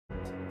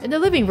In the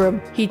living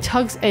room, he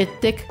tugs a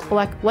thick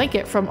black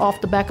blanket from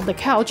off the back of the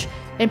couch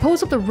and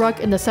pulls up the rug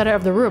in the center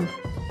of the room.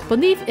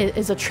 Beneath it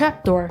is a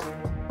trapdoor.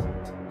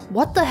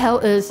 What the hell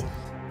is...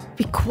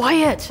 Be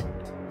quiet!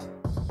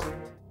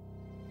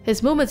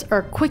 His movements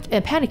are quick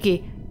and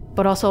panicky,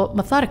 but also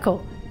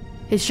methodical.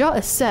 His jaw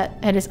is set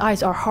and his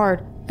eyes are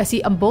hard as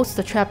he unbolts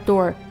the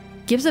trapdoor,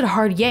 gives it a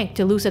hard yank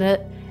to loosen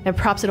it, and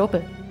props it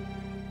open.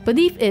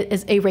 Beneath it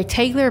is a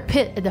rectangular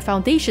pit in the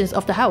foundations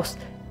of the house,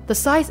 the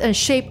size and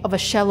shape of a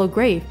shallow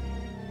grave.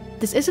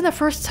 This isn't the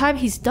first time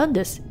he's done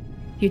this.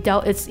 You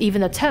doubt it's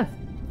even the 10th.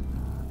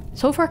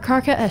 So far,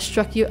 Karkat has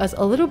struck you as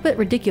a little bit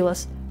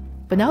ridiculous,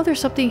 but now there's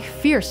something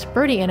fierce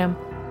burning in him,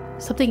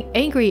 something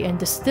angry and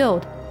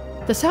distilled.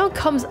 The sound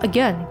comes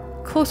again,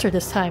 closer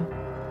this time,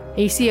 and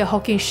you see a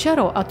hulking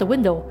shadow out the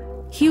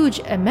window, huge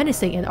and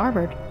menacing and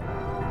armored.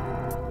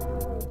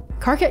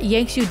 Karkat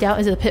yanks you down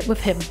into the pit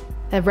with him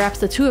and wraps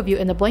the two of you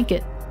in the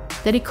blanket.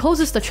 Then he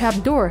closes the trap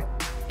door,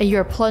 and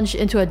you're plunged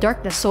into a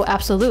darkness so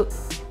absolute,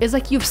 it's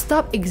like you've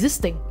stopped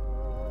existing.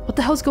 What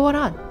the hell's going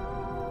on?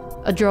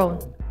 A drone.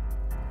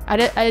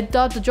 I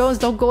thought the drones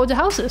don't go into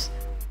houses.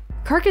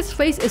 Karkat's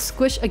face is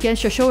squished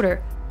against your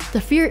shoulder.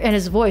 The fear in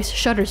his voice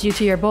shudders you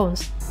to your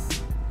bones.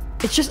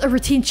 It's just a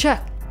routine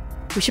check.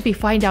 We should be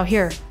fine down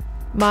here.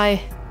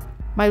 My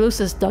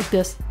Lucis dug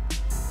this.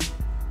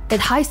 It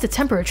hides the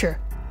temperature.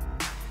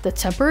 The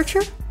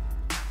temperature?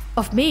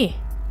 Of me.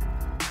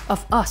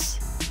 Of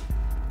us.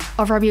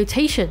 Of our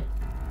mutation.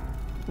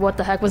 What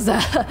the heck was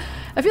that?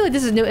 I feel like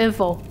this is new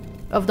info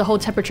of the whole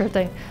temperature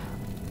thing.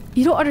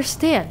 You don't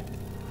understand,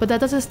 but that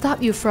doesn't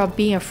stop you from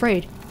being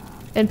afraid.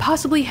 And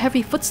possibly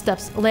heavy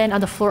footsteps land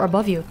on the floor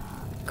above you.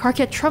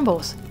 Karkat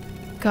trembles.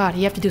 God,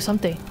 you have to do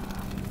something.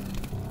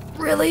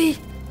 Really?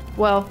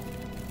 Well,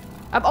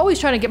 I'm always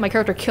trying to get my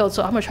character killed,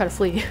 so I'm gonna try to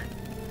flee.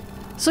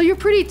 So you're a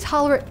pretty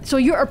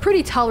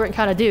tolerant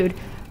kind of dude.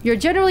 You're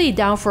generally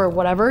down for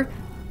whatever,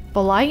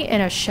 but lying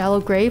in a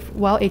shallow grave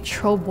while a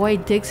troll boy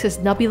digs his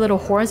nubby little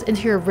horns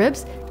into your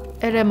ribs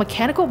and a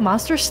mechanical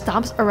monster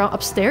stomps around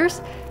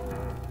upstairs?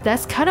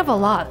 That's kind of a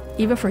lot,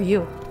 even for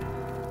you.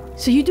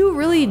 So you do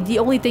really the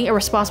only thing a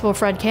responsible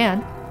friend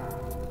can.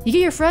 You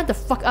get your friend the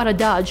fuck out of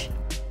Dodge.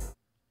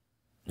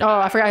 Oh,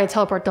 I forgot I could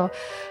teleport though.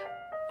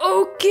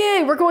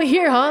 Okay, we're going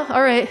here, huh?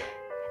 Alright. It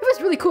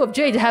was really cool of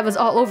Jay to have us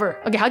all over.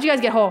 Okay, how'd you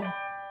guys get home?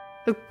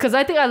 Because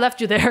I think I left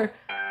you there.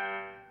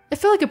 It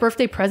felt like a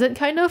birthday present,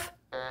 kind of.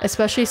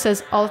 Especially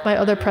since all of my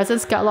other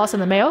presents got lost in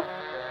the mail.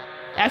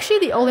 Actually,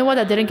 the only one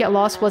that didn't get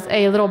lost was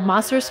a little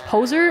monsters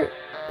poser.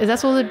 Is that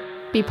supposed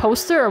to be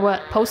poster or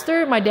what?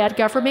 Poster my dad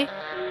got for me?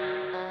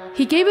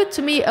 He gave it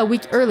to me a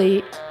week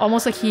early,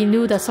 almost like he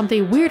knew that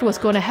something weird was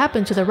going to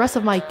happen to the rest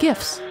of my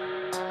gifts.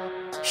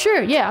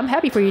 Sure, yeah, I'm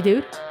happy for you,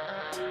 dude.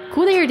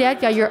 Cool that your dad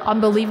got your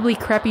unbelievably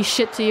crappy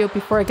shit to you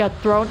before it got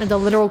thrown in the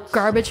literal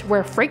garbage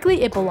where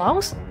frankly it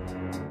belongs?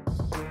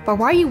 But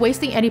why are you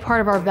wasting any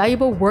part of our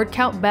valuable word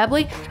count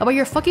babbling about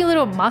your fucking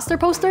little monster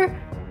poster?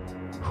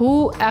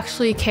 Who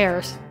actually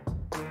cares?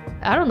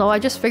 I don't know, I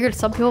just figured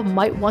some people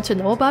might want to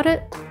know about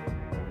it.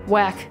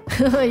 Whack.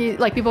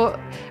 Like people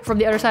from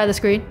the other side of the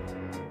screen.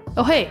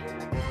 Oh hey,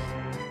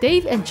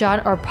 Dave and John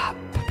are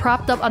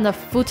propped up on the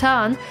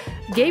futon,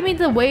 gaming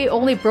the way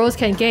only bros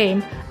can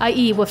game,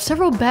 i.e. with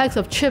several bags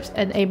of chips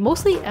and a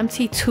mostly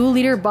empty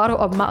 2-liter bottle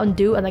of Mountain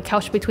Dew on the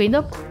couch between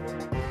them.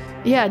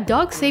 Yeah,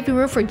 dog saving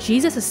room for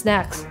Jesus and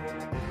snacks.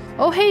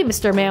 Oh hey,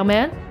 Mr.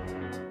 Mailman.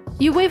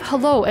 You wave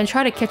hello and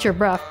try to catch your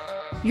breath.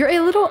 You're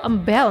a little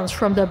unbalanced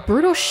from the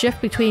brutal shift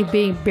between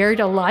being buried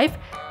alive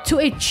to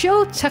a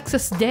chill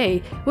Texas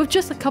day with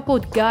just a couple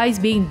of guys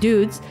being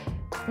dudes.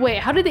 Wait,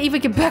 how did they even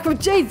get back from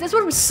Jade? That's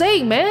what I'm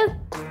saying, man!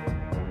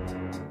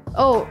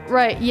 Oh,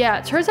 right,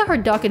 yeah, turns out her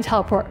dog can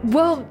teleport.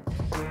 Well,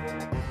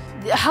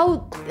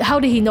 how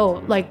did he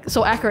know, like,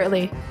 so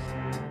accurately?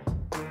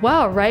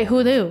 Wow, right,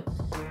 who knew?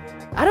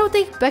 I don't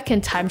think Beck can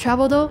time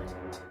travel though.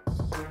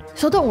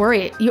 So don't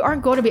worry, you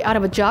aren't going to be out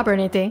of a job or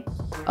anything.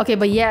 Okay,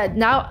 but yeah,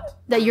 now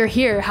that you're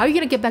here, how are you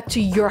gonna get back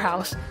to your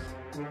house?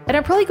 And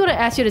I'm probably gonna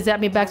ask you to zap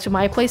me back to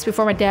my place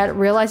before my dad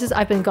realizes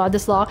I've been gone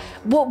this long.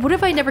 Well, what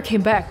if I never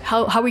came back?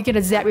 How are we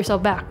gonna zap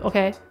yourself back,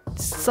 okay?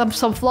 Some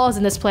flaws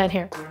in this plan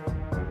here.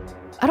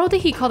 I don't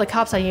think he called the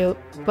cops on you,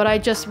 but I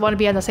just want to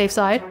be on the safe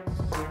side.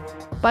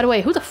 By the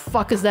way, who the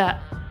fuck is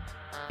that?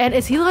 And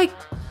is he like...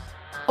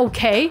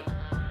 okay?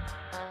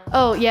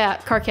 Oh yeah,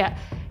 Karkat.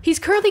 He's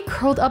currently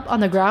curled up on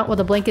the ground with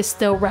the blanket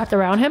still wrapped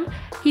around him.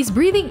 He's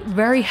breathing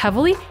very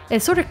heavily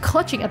and sort of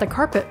clutching at the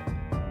carpet.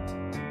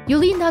 You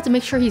lean down to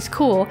make sure he's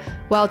cool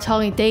while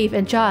telling Dave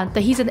and John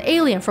that he's an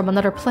alien from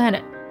another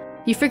planet.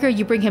 You figure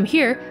you bring him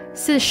here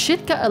since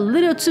shit got a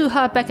little too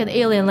hot back in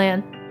alien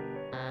land.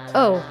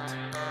 Oh.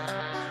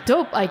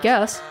 Dope, I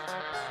guess.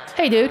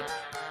 Hey dude.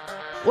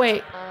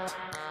 Wait.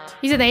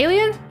 He's an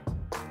alien?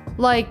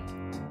 Like,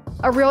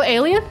 a real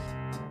alien?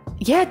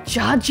 Yeah,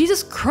 John,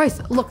 Jesus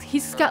Christ. Look,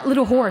 he's got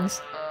little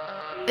horns.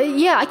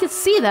 Yeah, I can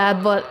see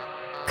that, but...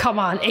 come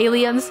on,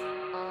 aliens.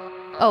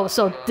 Oh,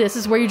 so this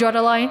is where you draw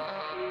the line?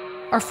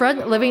 Our friend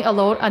living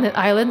alone on an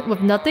island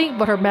with nothing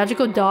but her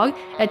magical dog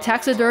and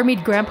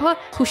taxidermied grandpa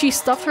who she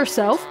stuffed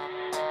herself?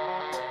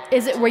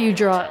 Is it where you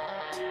draw it?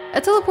 A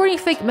teleporting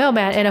fake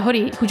mailman in a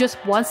hoodie who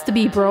just wants to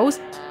be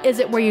bros? Is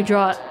it where you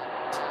draw it?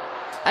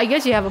 I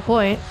guess you have a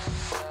point.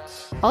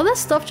 All that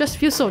stuff just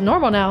feels so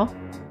normal now.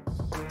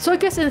 So I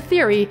guess in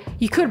theory,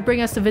 you could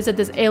bring us to visit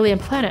this alien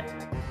planet.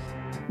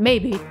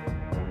 Maybe.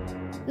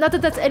 Not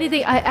that that's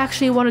anything I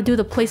actually want to do,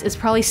 the place is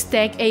probably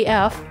stank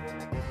AF.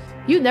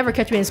 You never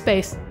catch me in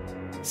space.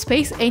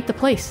 Space ain't the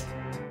place.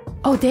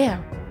 Oh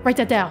damn, write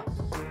that down.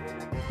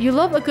 You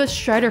love a good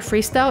Strider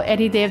freestyle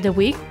any day of the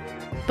week,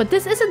 but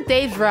this isn't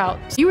Dave's route.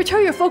 So you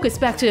return your focus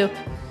back to...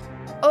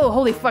 Oh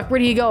holy fuck, where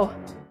did he go?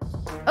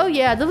 Oh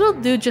yeah, the little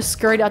dude just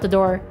scurried out the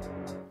door.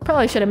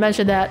 Probably should have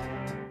mentioned that.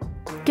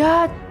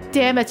 God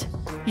damn it.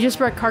 You just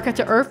brought Karkat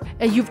to Earth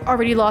and you've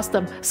already lost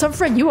them. Some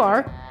friend you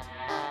are.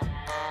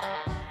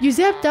 You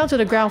zap down to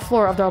the ground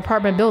floor of the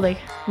apartment building.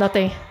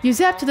 Nothing. You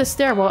zap to the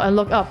stairwell and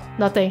look up.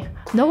 Nothing.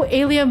 No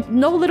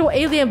little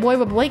alien boy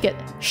with a blanket.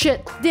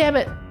 Shit, damn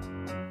it.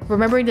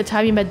 Remembering the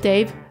time you met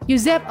Dave, you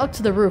zap up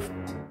to the roof.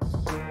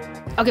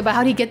 Okay, but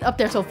how'd he get up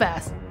there so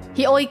fast?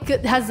 He only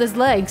has his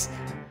legs.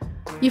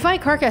 You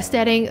find Karkat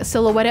standing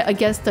silhouetted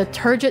against the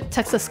turgid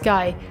Texas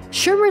sky,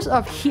 shimmers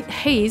of heat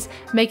haze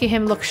making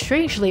him look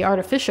strangely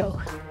artificial.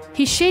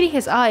 He's shading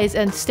his eyes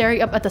and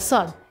staring up at the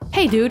sun.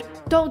 Hey dude,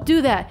 don't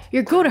do that.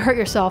 You're going to hurt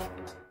yourself.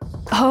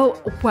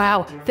 Oh,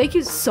 wow. Thank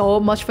you so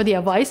much for the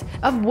advice.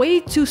 I'm way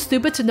too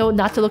stupid to know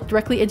not to look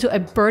directly into a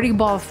burning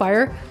ball of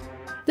fire.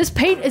 This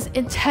pain is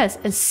intense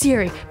and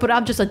searing, but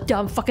I'm just a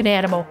dumb fucking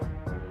animal.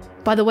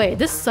 By the way,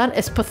 this sun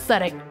is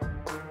pathetic.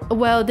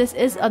 Well, this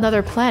is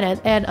another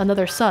planet and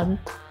another sun.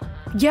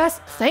 Yes,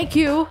 thank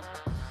you.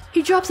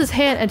 He drops his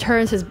hand and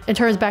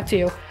turns back to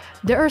you.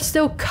 There are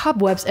still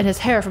cobwebs in his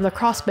hair from the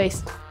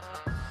crossbase.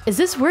 Is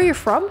this where you're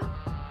from?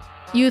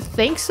 You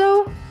think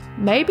so?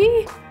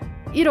 Maybe?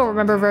 You don't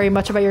remember very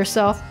much about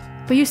yourself,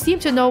 but you seem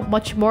to know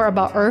much more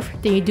about Earth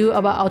than you do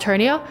about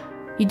Alternia.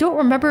 You don't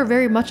remember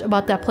very much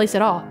about that place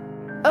at all.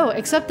 Oh,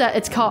 except that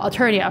it's called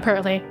Alternia,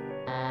 apparently.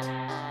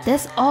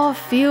 This all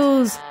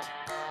feels...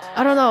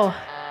 I don't know...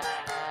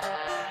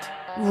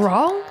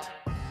 wrong?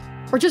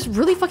 Or just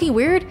really fucking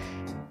weird?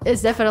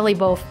 It's definitely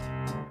both.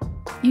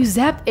 You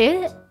zapped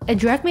in and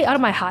dragged me out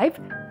of my hive?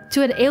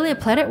 To an alien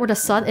planet where the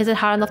sun isn't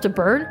hot enough to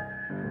burn?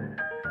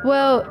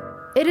 Well,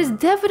 it is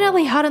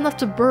definitely hot enough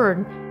to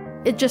burn.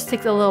 It just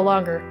takes a little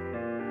longer.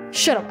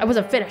 Shut up, I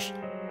wasn't finished.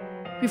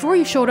 Before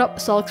you showed up,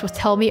 Solix was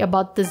telling me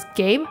about this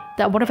game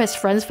that one of his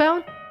friends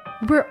found.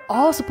 We're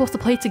all supposed to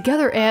play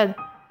together and...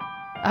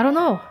 I don't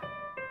know.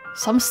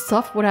 Some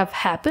stuff would have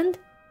happened?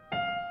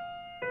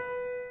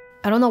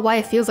 I don't know why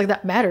it feels like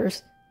that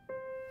matters.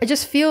 I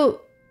just feel...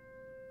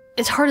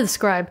 It's hard to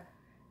describe.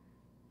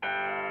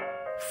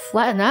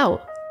 Flatten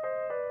out.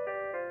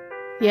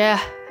 Yeah,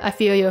 I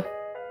feel you.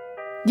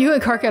 You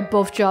and Karkat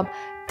both jump.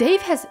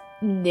 Dave has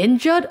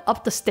ninja'd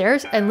up the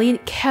stairs and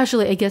leaned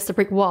casually against the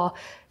brick wall.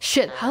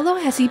 Shit, how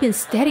long has he been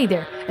standing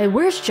there? And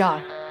where's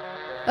John?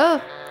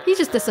 Oh, he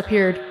just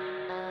disappeared.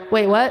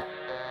 Wait, what?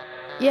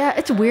 Yeah,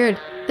 it's weird.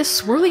 This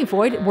swirling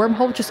void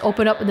wormhole just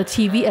opened up in the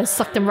TV and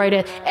sucked him right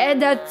in. And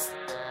that's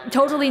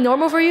totally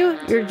normal for you?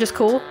 You're just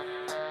cool?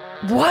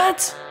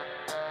 What?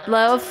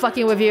 Love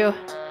fucking with you.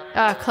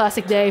 Ah,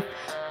 classic Dave.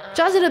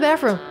 John's in the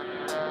bathroom.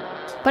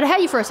 But I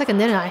had you for a second,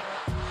 didn't I?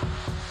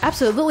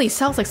 Absolutely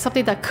sounds like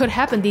something that could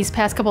happen these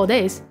past couple of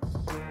days.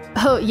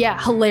 Oh yeah,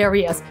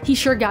 hilarious. He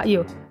sure got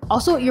you.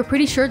 Also, you're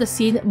pretty sure the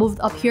scene moved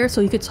up here so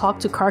you could talk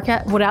to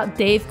Karkat without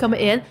Dave coming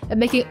in and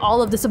making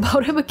all of this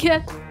about him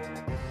again?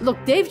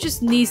 Look, Dave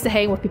just needs to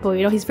hang with people,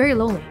 you know, he's very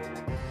lonely.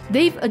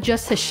 Dave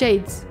adjusts his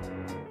shades.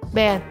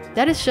 Man,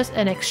 that is just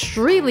an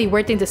extremely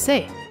weird thing to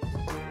say.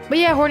 But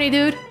yeah, horny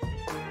dude.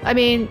 I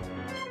mean,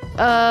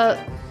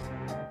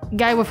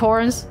 guy with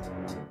horns.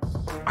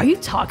 Are you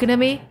talking to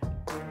me?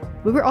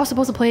 We were all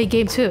supposed to play a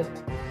game too.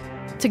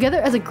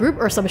 Together as a group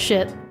or some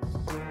shit.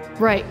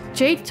 Right,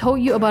 Jade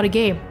told you about a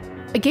game.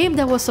 A game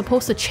that was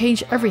supposed to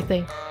change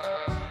everything.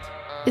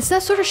 It's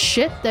that sort of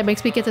shit that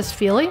makes me get this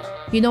feeling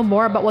you know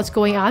more about what's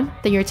going on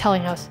than you're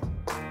telling us.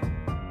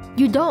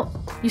 You don't.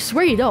 You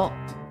swear you don't.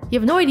 You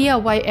have no idea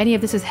why any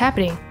of this is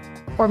happening.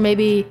 Or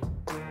maybe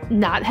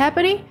not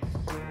happening?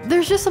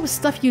 There's just some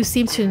stuff you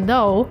seem to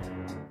know,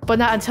 but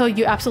not until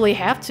you absolutely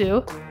have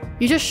to.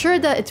 You're just sure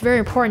that it's very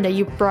important that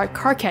you brought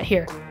Karkat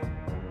here.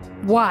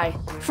 Why?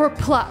 For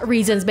plot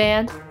reasons,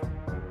 man.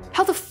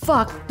 How the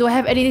fuck do I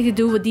have anything to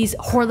do with these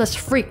hornless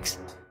freaks?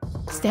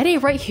 Standing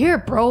right here,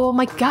 bro, oh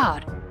my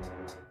god.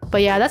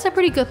 But yeah, that's a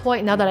pretty good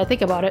point now that I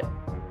think about it.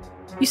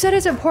 You said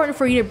it's important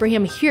for you to bring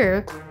him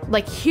here,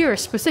 like here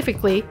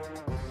specifically,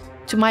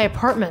 to my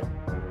apartment.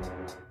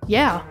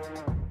 Yeah.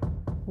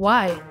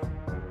 Why?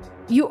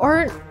 You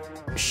aren't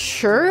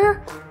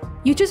sure?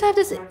 You just have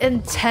this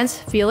intense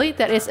feeling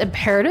that it's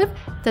imperative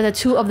that the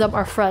two of them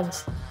are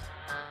friends.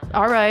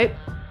 Alright.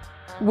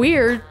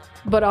 Weird,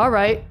 but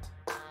alright.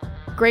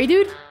 Grey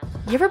dude,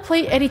 you ever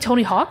played any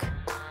Tony Hawk?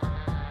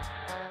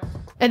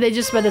 And they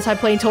just spend the time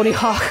playing Tony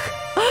Hawk.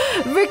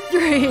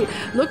 Victory!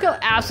 Look how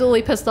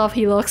absolutely pissed off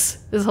he looks.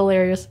 This is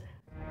hilarious.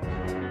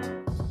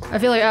 I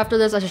feel like after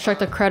this I should check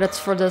the credits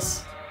for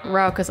this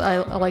route because I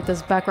like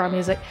this background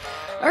music.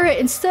 Alright,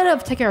 instead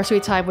of taking our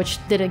sweet time, which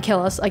didn't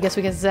kill us, I guess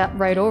we can zap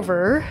right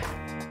over.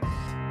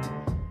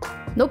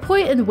 No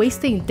point in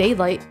wasting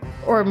daylight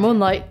or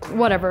moonlight,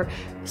 whatever.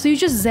 So you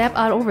just zap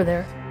on over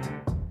there.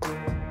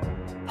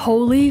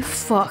 Holy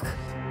fuck.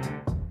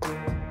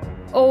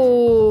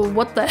 Oh,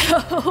 what the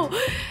hell?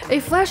 A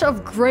flash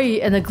of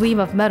gray and a gleam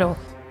of metal.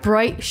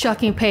 Bright,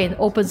 shocking pain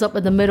opens up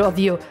in the middle of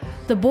you.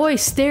 The boy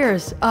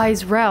stares,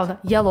 eyes round,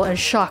 yellow and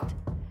shocked.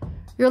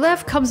 Your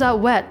laugh comes out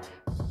wet.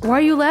 Why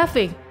are you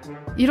laughing?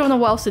 You don't know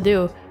what else to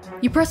do.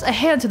 You press a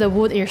hand to the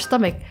wound in your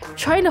stomach,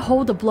 trying to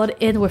hold the blood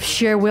in with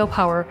sheer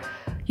willpower.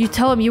 You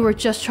tell him you were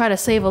just trying to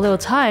save a little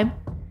time.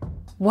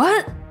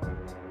 What?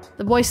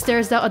 The boy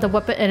stares down at the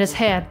weapon in his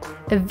hand,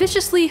 a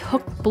viciously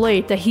hooked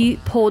blade that he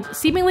pulled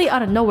seemingly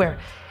out of nowhere.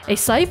 A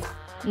scythe?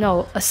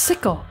 No, a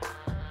sickle.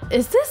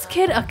 Is this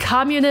kid a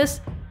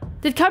communist?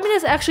 Did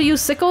communists actually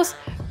use sickles?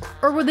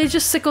 Or were they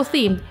just sickle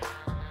themed?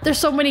 There's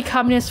so many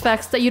communist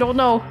facts that you don't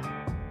know.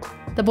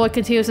 The boy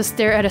continues to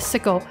stare at his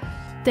sickle.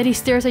 Then he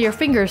stares at your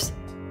fingers.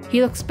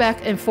 He looks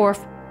back and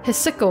forth. His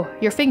sickle,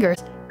 your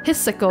fingers. His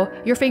sickle,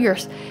 your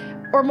fingers.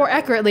 Or more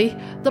accurately,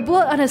 the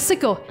blood on his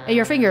sickle and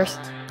your fingers.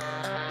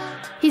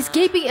 He's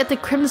gaping at the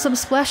crimson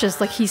splashes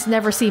like he's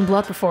never seen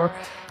blood before.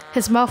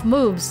 His mouth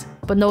moves,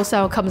 but no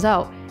sound comes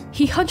out.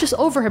 He hunches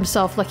over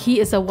himself like he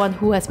is the one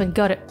who has been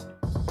gutted.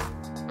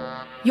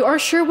 You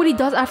aren't sure what he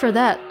does after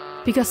that,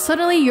 because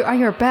suddenly you're on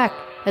your back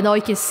and all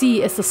you can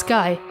see is the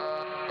sky.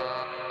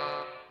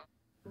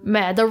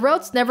 Man, the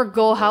routes never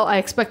go how I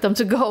expect them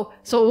to go.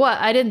 So what?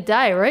 I didn't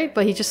die, right?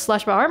 But he just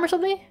slashed my arm or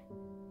something?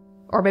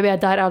 Or maybe I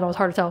died, I don't know, it's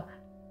hard to tell.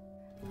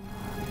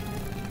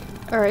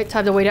 Alright,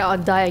 time to wait out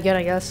and die again,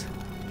 I guess.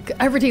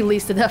 Everything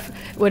leads to death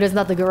when it's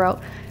not the good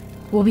route.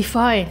 We'll be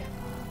fine.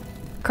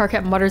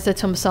 Karkat mutters it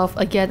to himself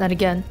again and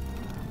again.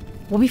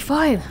 We'll be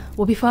fine.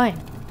 We'll be fine.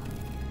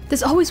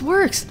 This always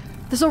works.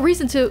 There's no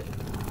reason to...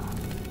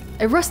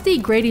 A rusty,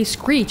 grating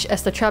screech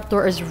as the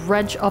trapdoor is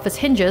wrenched off its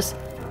hinges.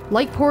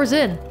 Light pours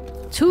in.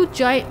 Two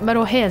giant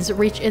metal hands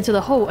reach into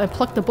the hole and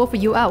pluck the both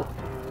of you out.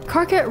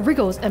 Karkat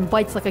wriggles and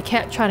bites like a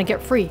cat trying to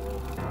get free.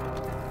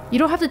 You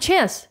don't have the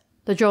chance.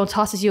 The drone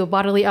tosses you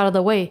bodily out of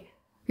the way.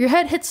 Your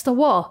head hits the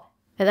wall,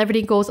 and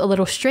everything goes a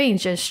little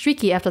strange and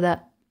streaky after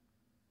that.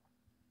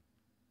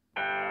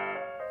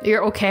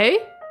 You're okay?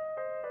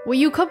 When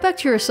you come back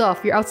to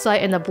yourself, you're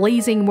outside in the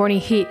blazing morning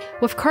heat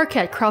with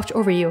Karkat crouched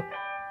over you.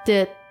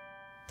 Did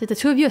the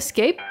two of you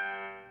escape?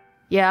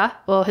 Yeah,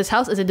 well, his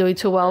house isn't doing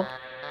too well.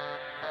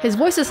 His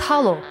voice is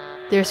hollow.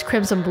 There's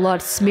crimson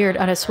blood smeared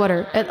on his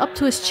sweater and up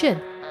to his chin,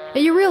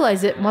 and you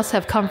realize it must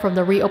have come from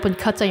the reopened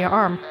cuts on your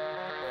arm.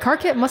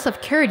 Karkat must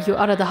have carried you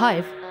out of the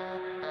hive.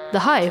 The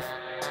hive?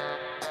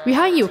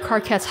 Behind you,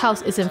 Karkat's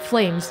house is in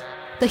flames.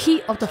 The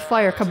heat of the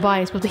fire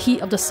combines with the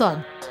heat of the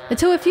sun,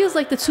 until it feels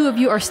like the two of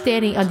you are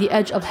standing on the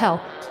edge of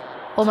hell.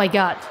 Oh my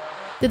god.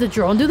 Did the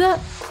drone do that?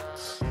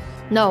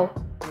 No.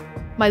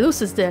 My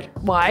Lucis did.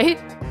 Why?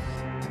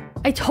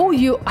 I told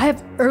you I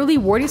have early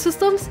warning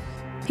systems?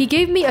 He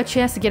gave me a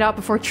chance to get out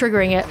before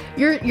triggering it.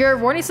 Your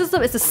warning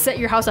system is to set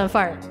your house on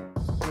fire.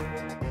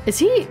 Is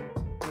he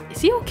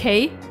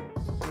okay?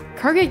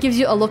 Karkat gives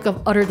you a look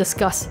of utter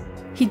disgust.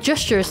 He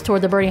gestures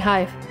toward the burning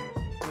hive.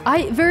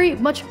 I very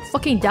much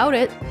fucking doubt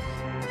it.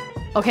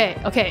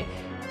 Okay.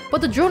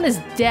 But the drone is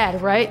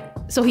dead, right?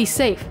 So he's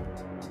safe.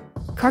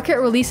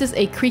 Karkat releases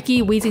a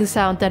creaky, wheezing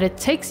sound that it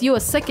takes you a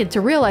second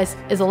to realize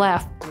is a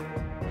laugh.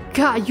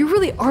 God, you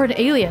really are an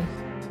alien.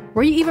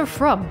 Where are you even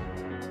from?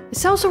 It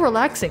sounds so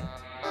relaxing.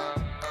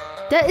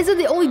 That isn't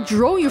the only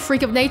drone, you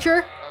freak of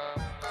nature!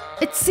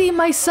 It's seen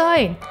my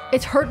sign!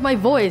 It's heard my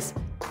voice!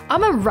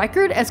 I'm on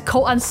record as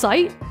on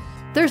site?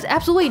 There's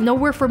absolutely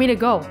nowhere for me to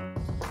go.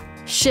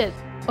 Shit.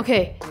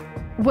 Okay.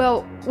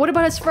 Well, what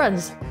about his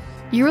friends?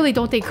 You really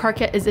don't think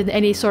Karkat is in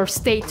any sort of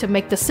state to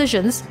make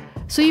decisions,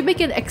 so you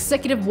make an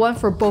executive one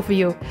for both of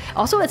you.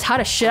 Also, it's hot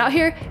as shit out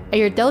here, and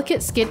your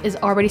delicate skin is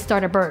already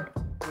starting to burn.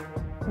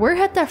 What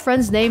had that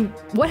friend's name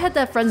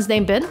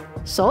been?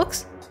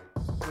 Solix?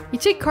 You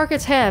take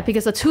Karkat's hand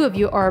because the two of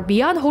you are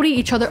beyond holding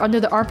each other under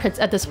the armpits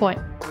at this point.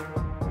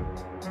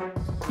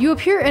 You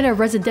appear in a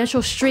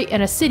residential street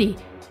in a city,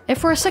 and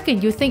for a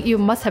second you think you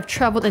must have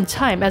traveled in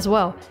time as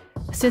well,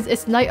 since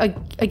it's night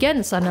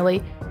again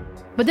suddenly.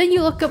 But then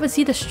you look up and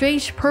see the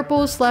strange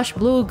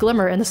purple/blue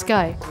glimmer in the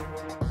sky.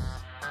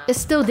 It's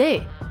still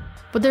day,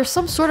 but there's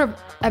some sort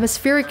of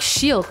atmospheric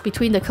shield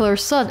between the killer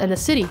sun and the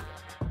city.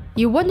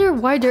 You wonder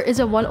why there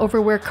isn't one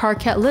over where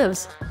Karkat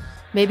lives.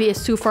 Maybe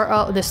it's too far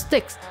out of the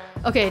sticks.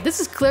 Okay, this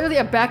is clearly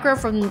a background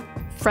from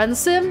Friend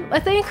Sim, I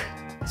think?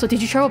 So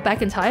did you travel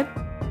back in time?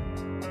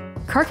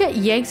 Karkat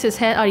yanks his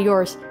hand out of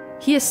yours.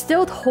 He is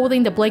still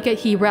holding the blanket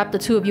he wrapped the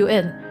two of you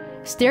in,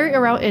 staring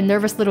around in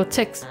nervous little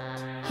ticks.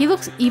 He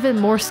looks even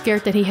more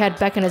scared than he had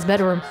back in his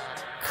bedroom.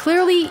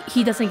 Clearly,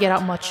 he doesn't get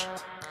out much.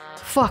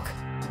 Fuck.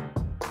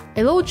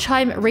 A low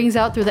chime rings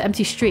out through the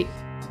empty street.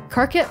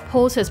 Karkat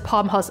pulls his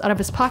palm husk out of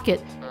his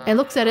pocket and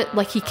looks at it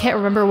like he can't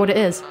remember what it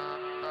is.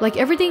 Like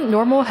everything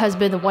normal has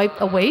been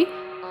wiped away,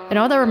 and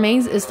all that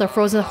remains is the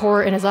frozen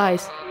horror in his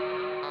eyes.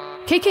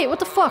 KK, what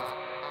the fuck?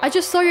 I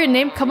just saw your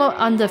name come up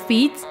on the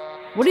feeds.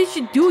 What did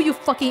you do, you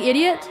fucking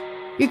idiot?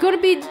 You're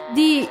gonna be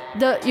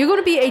you're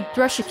gonna be a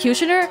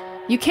executioner?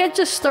 You can't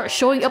just start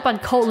showing up on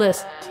cult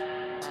lists.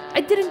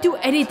 I didn't do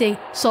anything,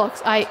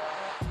 Sulks.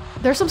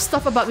 There's some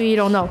stuff about me you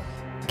don't know.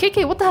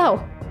 KK, what the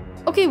hell?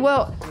 Okay,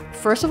 well,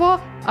 first of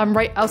all, I'm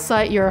right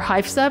outside your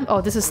hive stem.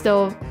 Oh, this is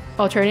still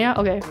Alternia?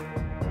 Okay.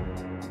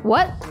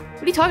 What?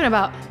 What are you talking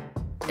about?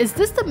 Is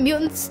this the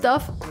mutant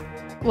stuff?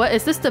 What,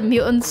 is this the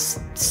mutant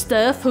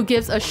stuff who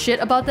gives a shit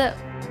about that?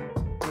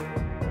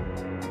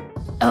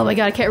 Oh my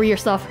god, I can't read your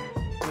stuff.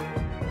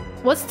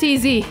 What's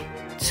TZ?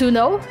 To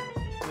know?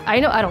 I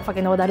don't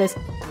fucking know what that is.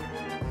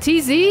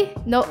 TZ?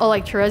 No, oh,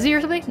 like Terezi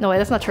or something? No, wait,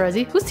 that's not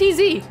Terezi. Who's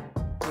TZ?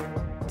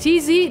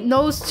 TZ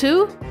knows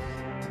too?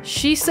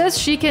 She says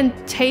she can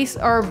taste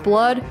our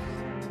blood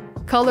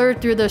color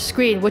through the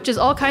screen, which is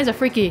all kinds of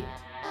freaky.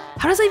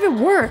 How does that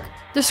even work?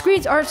 The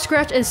screens aren't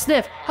scratch and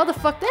sniff. How the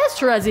fuck that's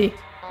Terezi?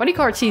 Why do you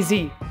call her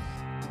TZ?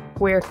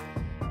 Weird.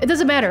 It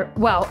doesn't matter.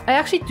 Wow, I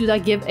actually do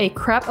not give a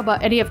crap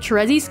about any of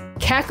Terezi's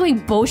cackling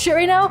bullshit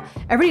right now.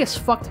 Everything is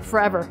fucked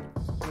forever.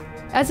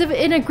 As if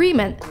in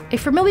agreement, a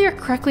familiar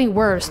crackling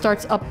word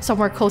starts up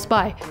somewhere close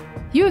by.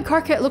 You and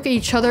Karkat look at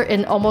each other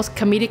in almost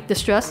comedic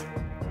distress.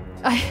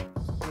 I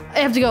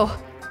have to go.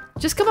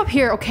 Just come up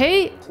here,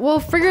 okay? We'll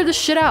figure this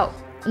shit out.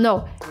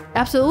 No,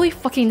 absolutely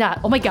fucking not.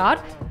 Oh my god.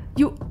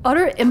 You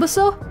utter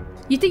imbecile?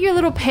 You think your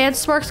little pan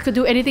sparks could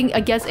do anything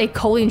against a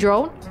choline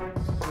drone?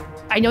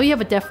 I know you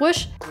have a death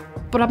wish,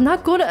 but I'm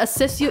not going to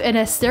assist you in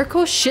a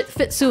hysterical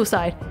shit-fit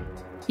suicide.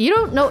 You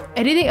don't know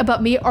anything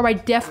about me or my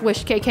death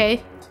wish,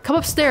 KK. Come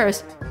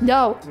upstairs.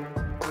 No.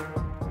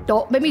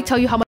 Don't make me tell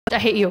you how much I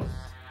hate you.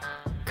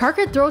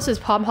 Karkat throws his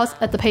palm husk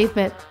at the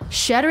pavement,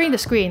 shattering the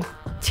screen.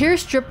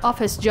 Tears drip off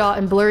his jaw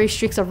in blurry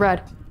streaks of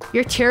red.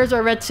 Your tears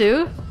are red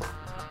too?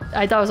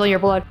 I thought it was on your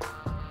blood.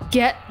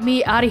 Get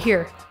me out of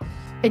here.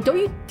 And don't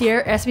you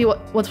dare ask me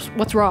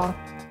what's wrong.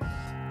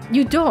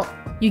 You don't.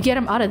 You get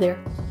him out of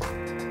there.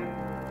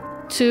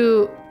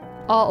 To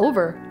all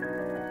over.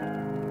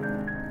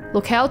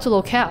 Locale to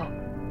locale.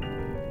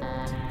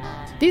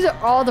 These are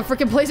all the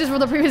freaking places from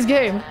the previous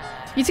game.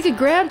 You take a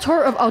grand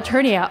tour of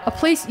Alternia, a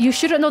place you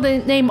shouldn't know the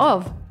name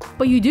of,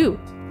 but you do.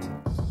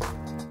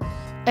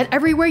 And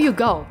everywhere you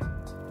go,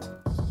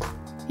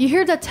 you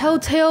hear that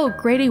telltale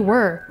grating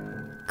whir.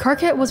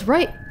 Karkat was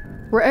right.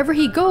 Wherever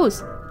he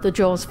goes, the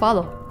drones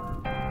follow.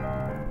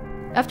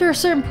 After a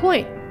certain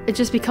point, it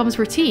just becomes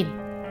routine.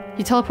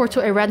 You teleport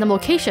to a random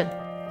location,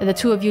 and the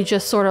two of you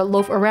just sort of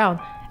loaf around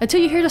until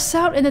you hear the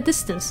sound in the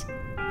distance.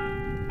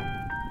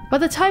 By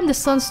the time the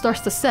sun starts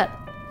to set,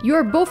 you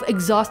are both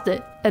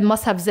exhausted and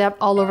must have zapped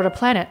all over the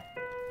planet.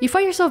 You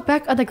find yourself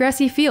back on the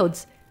grassy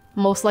fields,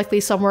 most likely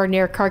somewhere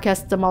near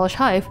Karkat's demolished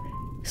hive.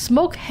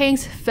 Smoke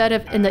hangs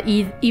fetid in the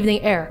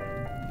evening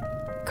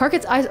air.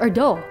 Karkat's eyes are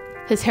dull,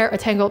 his hair a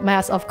tangled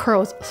mass of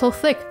curls so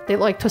thick they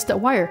look like twisted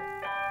wire.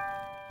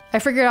 I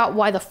figured out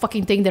why the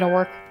fucking thing didn't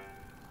work.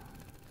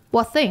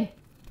 What thing?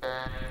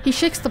 He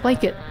shakes the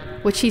blanket,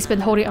 which he's been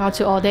holding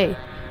onto all day.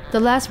 The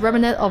last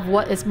remnant of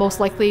what is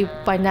most likely,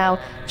 by now,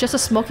 just a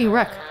smoking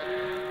wreck.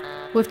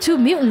 With 2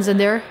 mutants in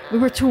there, we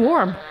were too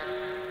warm.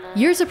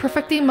 Years of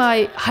perfecting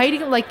my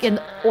hiding like an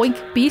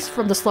oink beast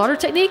from the slaughter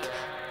technique,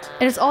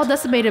 and it's all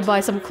decimated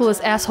by some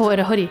clueless asshole in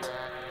a hoodie.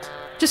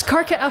 Just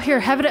Karkat out here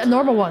having it a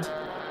normal one.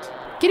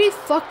 Getting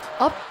fucked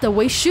up the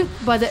waist shoot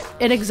by the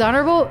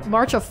inexorable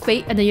march of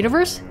fate and the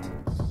universe?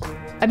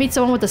 I meet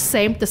someone with the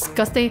same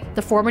disgusting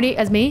deformity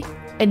as me,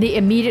 and they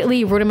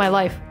immediately ruin my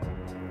life.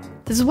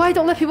 This is why I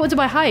don't let people into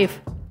my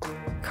hive.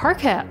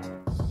 Karkat.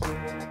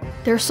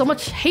 There's so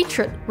much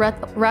hatred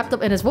wrapped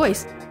up in his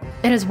voice,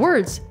 and his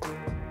words.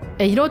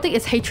 And you don't think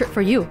it's hatred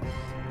for you.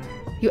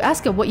 You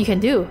ask him what you can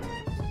do.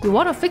 You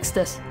want to fix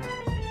this.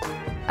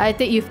 I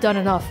think you've done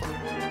enough.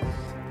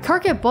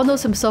 Karkat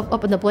bundles himself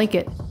up in the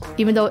blanket,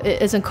 even though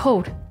it isn't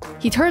cold.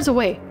 He turns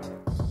away.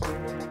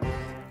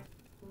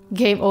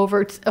 Game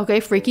over. Okay,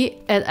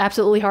 freaky and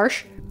absolutely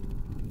harsh.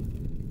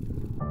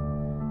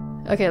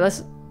 Okay,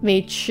 let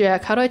me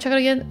check. How do I check it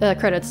again?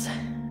 Credits.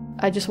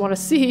 I just want to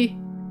see.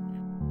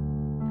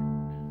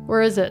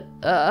 Where is it?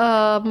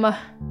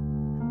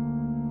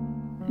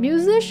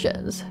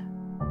 Musicians.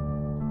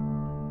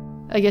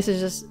 I guess it's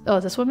just... Oh,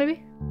 this one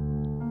maybe?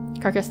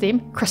 Karkat's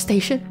theme?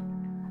 Crustacean?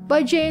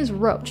 By James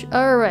Roach.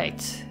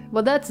 Alright.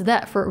 Well, that's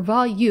that for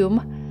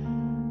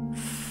Volume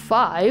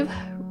 5.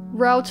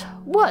 Route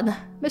 1.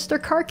 Mr.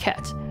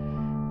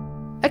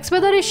 Karkat.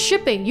 Expedited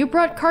shipping. You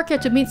brought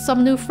Karkat to meet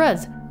some new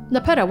friends.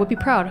 Nepeta would be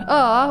proud.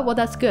 Ah, well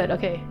that's good.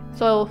 Okay.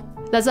 So,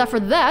 that's that for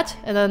that.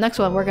 And then the next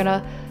one, we're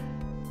gonna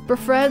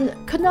befriend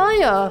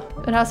Kanaya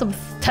and have some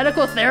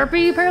technical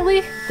therapy,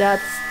 apparently.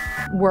 That's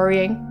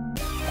worrying.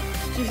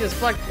 Jesus,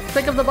 fuck.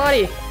 Pick up the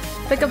body.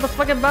 Pick up the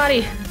fucking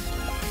body.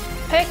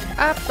 Pick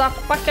up the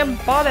fucking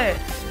body.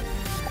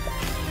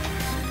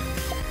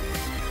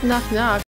 Knock knock.